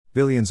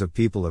Billions of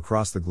people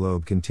across the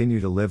globe continue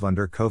to live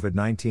under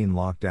COVID-19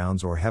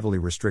 lockdowns or heavily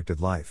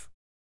restricted life.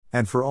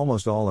 And for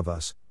almost all of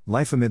us,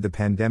 life amid the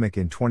pandemic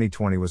in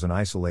 2020 was an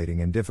isolating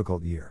and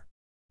difficult year.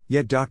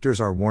 Yet doctors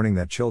are warning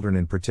that children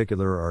in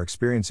particular are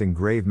experiencing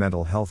grave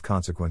mental health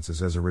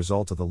consequences as a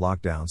result of the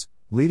lockdowns,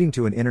 leading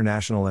to an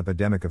international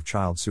epidemic of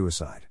child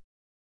suicide.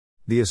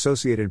 The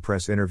Associated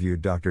Press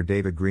interviewed Dr.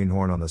 David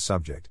Greenhorn on the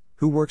subject,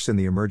 who works in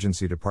the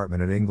emergency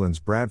department at England's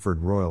Bradford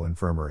Royal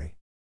Infirmary.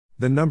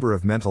 The number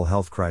of mental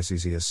health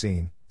crises he has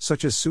seen,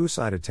 such as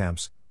suicide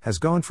attempts, has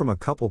gone from a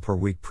couple per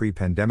week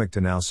pre-pandemic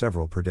to now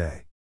several per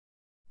day.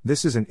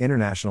 This is an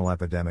international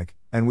epidemic,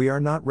 and we are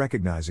not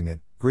recognizing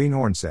it,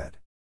 Greenhorn said.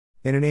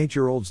 In an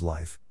 8-year-old's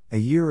life, a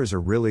year is a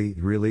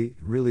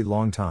really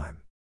long time.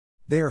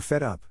 They are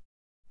fed up.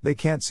 They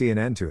can't see an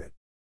end to it.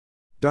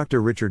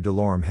 Dr. Richard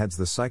Delorme heads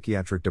the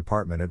psychiatric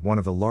department at one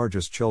of the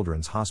largest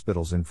children's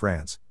hospitals in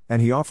France,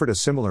 and he offered a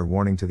similar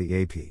warning to the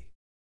AP.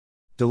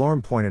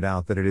 Delorme pointed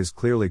out that it is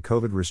clearly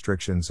COVID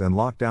restrictions and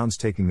lockdowns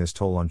taking this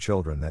toll on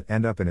children that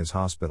end up in his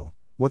hospital.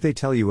 What they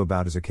tell you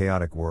about is a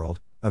chaotic world,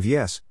 of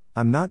yes,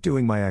 I'm not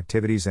doing my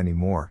activities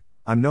anymore,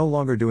 I'm no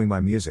longer doing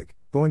my music,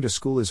 going to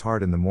school is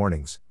hard in the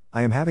mornings,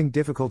 I am having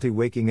difficulty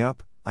waking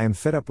up, I am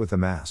fed up with the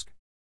mask.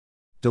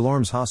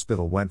 Delorme's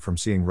hospital went from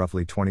seeing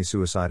roughly 20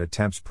 suicide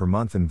attempts per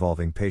month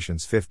involving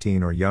patients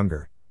 15 or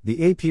younger,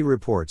 the AP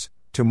reports,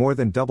 to more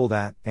than double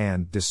that,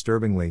 and,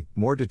 disturbingly,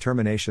 more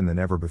determination than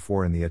ever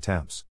before in the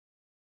attempts.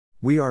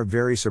 We are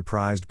very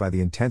surprised by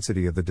the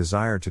intensity of the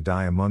desire to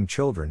die among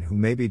children who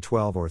may be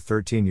 12 or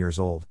 13 years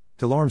old,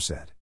 Delorme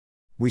said.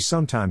 We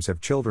sometimes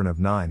have children of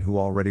 9 who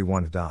already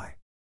want to die.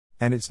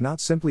 And it's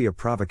not simply a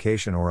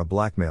provocation or a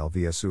blackmail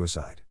via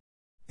suicide.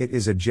 It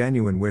is a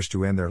genuine wish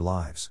to end their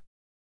lives.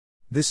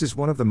 This is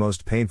one of the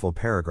most painful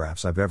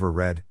paragraphs I've ever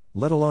read,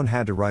 let alone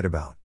had to write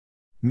about.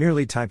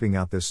 Merely typing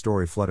out this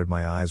story flooded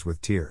my eyes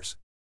with tears.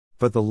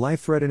 But the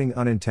life-threatening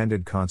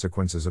unintended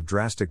consequences of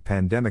drastic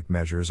pandemic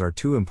measures are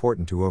too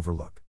important to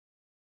overlook.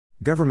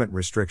 Government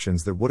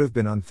restrictions that would have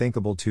been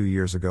unthinkable 2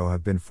 years ago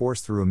have been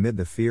forced through amid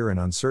the fear and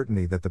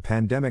uncertainty that the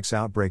pandemic's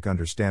outbreak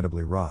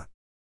understandably wrought.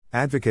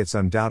 Advocates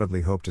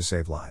undoubtedly hope to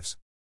save lives.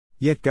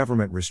 Yet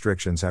government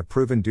restrictions have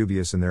proven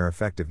dubious in their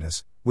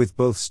effectiveness, with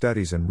both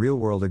studies and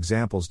real-world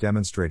examples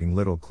demonstrating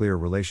little clear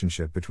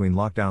relationship between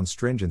lockdown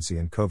stringency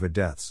and COVID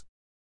deaths.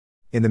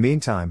 In the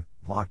meantime,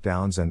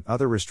 lockdowns and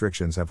other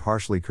restrictions have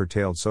harshly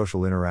curtailed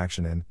social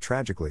interaction and,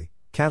 tragically,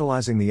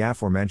 catalyzing the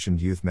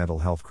aforementioned youth mental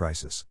health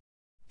crisis.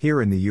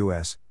 Here in the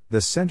U.S., the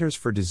Centers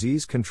for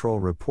Disease Control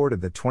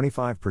reported that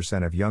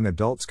 25% of young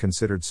adults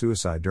considered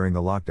suicide during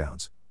the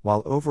lockdowns,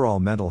 while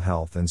overall mental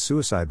health and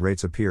suicide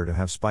rates appear to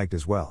have spiked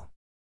as well.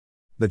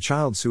 The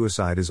child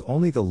suicide is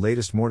only the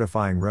latest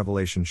mortifying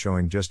revelation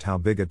showing just how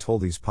big a toll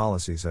these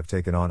policies have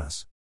taken on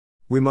us.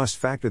 We must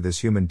factor this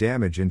human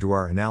damage into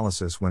our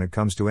analysis when it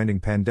comes to ending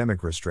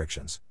pandemic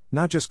restrictions,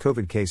 not just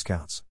COVID case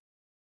counts.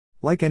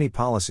 Like any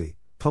policy,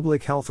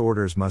 public health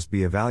orders must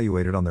be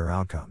evaluated on their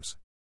outcomes.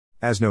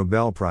 As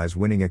Nobel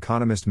Prize-winning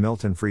economist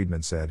Milton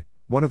Friedman said,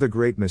 one of the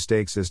great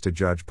mistakes is to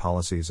judge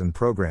policies and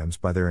programs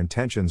by their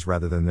intentions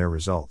rather than their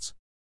results.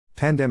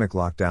 Pandemic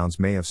lockdowns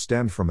may have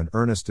stemmed from an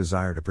earnest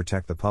desire to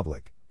protect the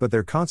public, but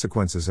their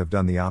consequences have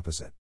done the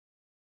opposite.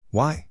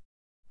 Why?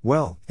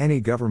 Well,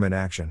 any government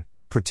action,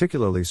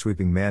 particularly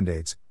sweeping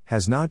mandates,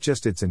 has not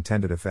just its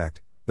intended effect,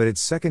 but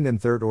its second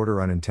and third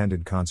order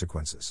unintended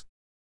consequences.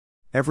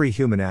 Every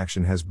human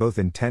action has both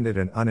intended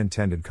and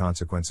unintended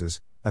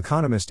consequences,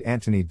 economist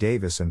Anthony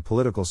Davis and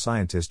political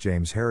scientist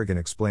James Harrigan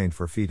explained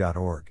for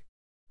Fee.org.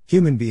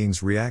 Human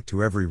beings react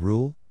to every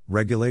rule,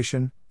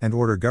 regulation, and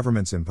order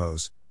governments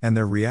impose, and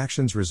their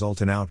reactions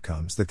result in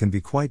outcomes that can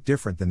be quite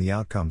different than the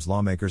outcomes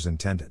lawmakers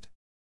intended.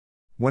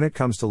 When it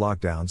comes to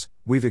lockdowns,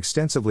 we've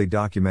extensively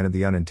documented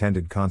the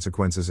unintended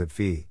consequences at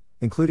Fee,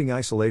 including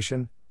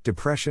isolation,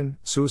 depression,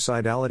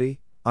 suicidality,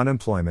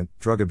 unemployment,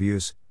 drug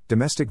abuse,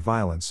 domestic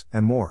violence,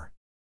 and more.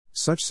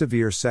 Such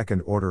severe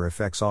second-order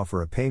effects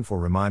offer a painful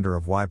reminder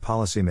of why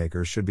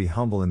policymakers should be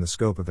humble in the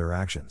scope of their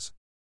actions.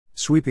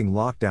 Sweeping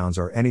lockdowns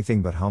are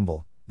anything but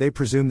humble. They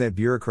presume that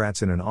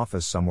bureaucrats in an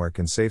office somewhere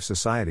can save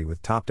society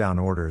with top-down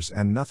orders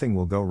and nothing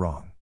will go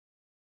wrong.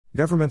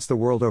 Governments the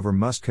world over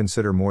must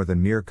consider more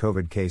than mere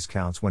COVID case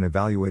counts when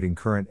evaluating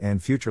current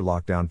and future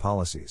lockdown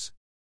policies.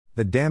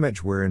 The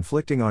damage we're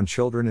inflicting on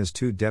children is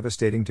too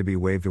devastating to be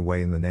waved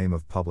away in the name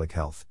of public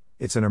health.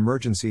 It's an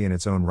emergency in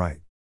its own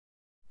right.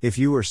 If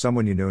you or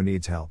someone you know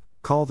needs help,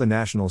 call the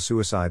National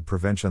Suicide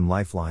Prevention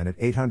Lifeline at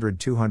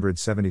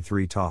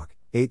 800-273-TALK,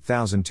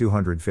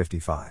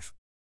 8255.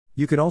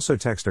 You can also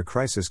text a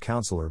crisis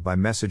counselor by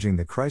messaging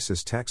the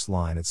crisis text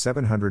line at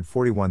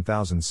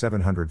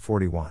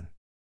 741,741.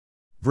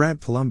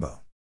 Brad Palumbo.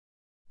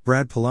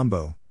 Brad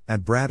Palumbo,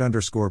 at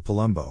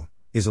Brad_Palumbo,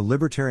 is a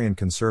libertarian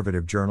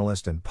conservative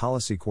journalist and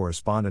policy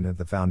correspondent at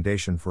the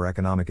Foundation for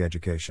Economic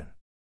Education.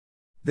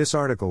 This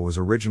article was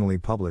originally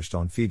published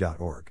on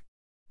Fee.org.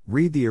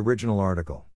 Read the original article.